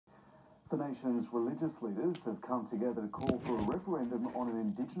The nation's religious leaders have come together to call for a referendum on an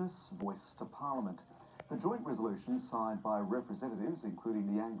Indigenous voice to Parliament. The joint resolution, signed by representatives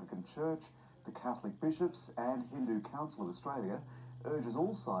including the Anglican Church, the Catholic bishops and Hindu Council of Australia, urges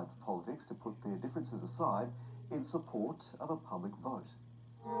all sides of politics to put their differences aside in support of a public vote.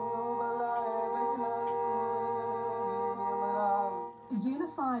 A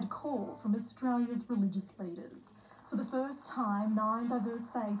unified call from Australia's religious leaders. For the first time, 9 diverse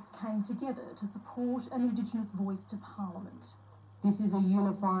faiths came together to support an Indigenous voice to Parliament. This is a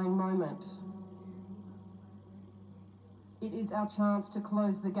unifying moment. It is our chance to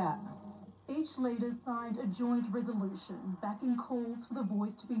close the gap. Each leader signed a joint resolution backing calls for the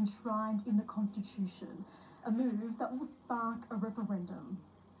voice to be enshrined in the Constitution, a move that will spark a referendum.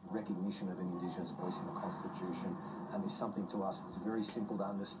 Recognition of an Indigenous voice in the Constitution is something to us that's very simple to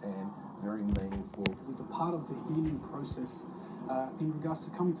understand, very meaningful. It's a part of the healing process in regards to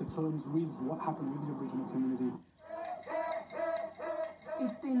coming to terms with what happened with the Aboriginal community.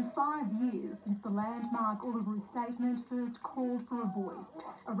 It's been 5 years since the landmark Uluru Statement first called for a voice,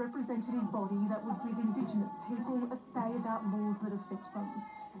 a representative body that would give Indigenous people a say about laws that affect them.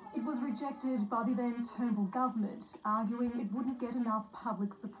 It was rejected by the then Turnbull government, arguing it wouldn't get enough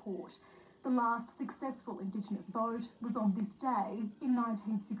public support. The last successful Indigenous vote was on this day in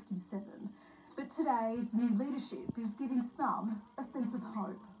 1967. But today, new leadership is giving some a sense of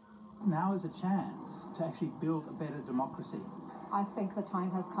hope. Now is a chance to actually build a better democracy. I think the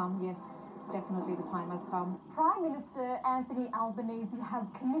time has come, yes. Definitely the time has come. Prime Minister Anthony Albanese has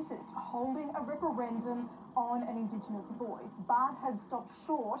committed to holding a referendum on an Indigenous voice, but has stopped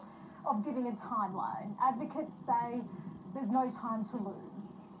short of giving a timeline. Advocates say there's no time to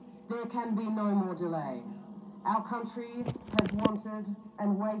lose. There can be no more delay. Our country has wanted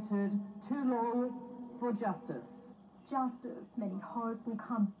and waited too long for justice. Justice, many hope, will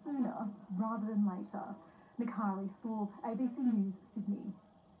come sooner rather than later. Mikari Thorpe, ABC News, Sydney.